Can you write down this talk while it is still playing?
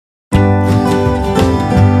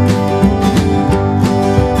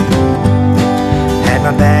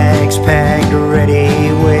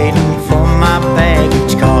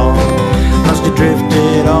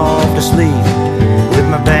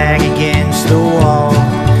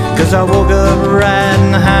'cause I woke up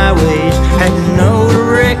riding the highways, had no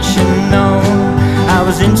direction known. I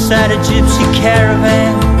was inside a gypsy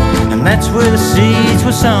caravan, and that's where the seeds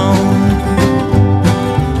were sown.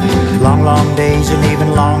 Long, long days and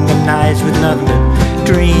even longer nights with nothing but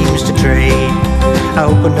dreams to trade. I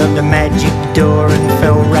opened up the magic door and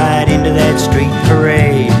fell right into that street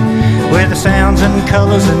parade, where the sounds and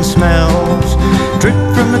colors and smells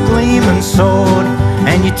dripped from the gleaming sword.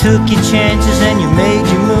 And you took your chances and you made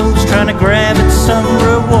your moves, trying to grab at some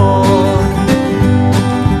reward.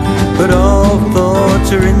 But all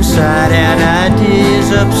thoughts are inside out,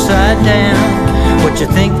 ideas upside down. What you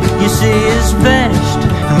think you see is vanished,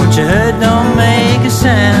 and what you heard don't make a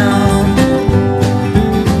sound.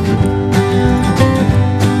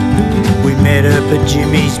 We met up at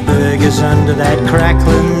Jimmy's Burgers under that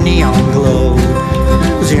crackling neon glow.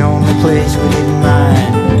 It was the only place we didn't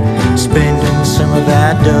mind spending some of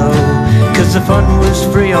our dough, 'cause the fun was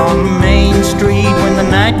free on Main Street when the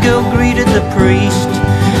night girl greeted the priest.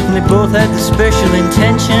 And they both had the special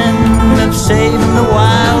intention of saving the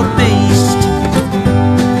wild beast.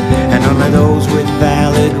 And only those with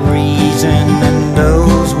valid reason and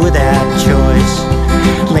those without choice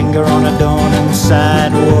linger on a dawning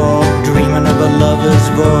sidewalk, dreaming of a lover's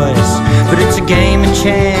voice. But it's a game of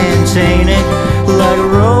chance, ain't it? Like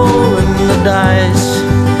rolling the dice.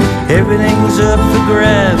 Everything's up for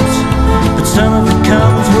grabs, but some of it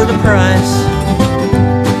comes with a price.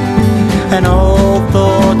 And all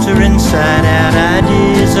thoughts are inside out,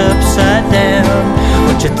 ideas upside down.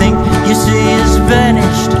 What you think you see is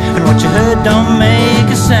vanished, and what you heard don't make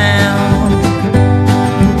a sound.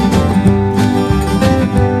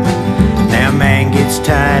 Now a man gets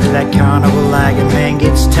tired of that carnival like a man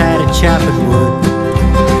gets tired of chopping wood.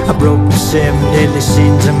 I broke the 7 deadly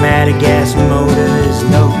sins, I'm out of gas, motor is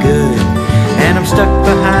no good. And I'm stuck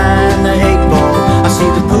behind the 8 ball, I see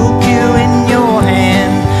the pool cue in your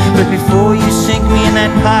hand. But before you sink me in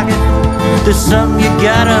that pocket, there's something you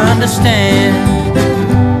gotta understand.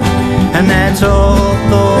 And that's all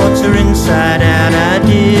thoughts are inside out,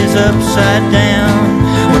 ideas upside down.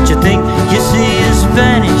 What you think you see is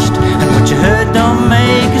vanished, and what you heard don't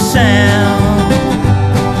make a sound.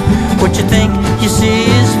 What you think you see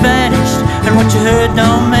is vanished, and what you heard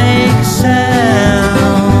don't make a sound.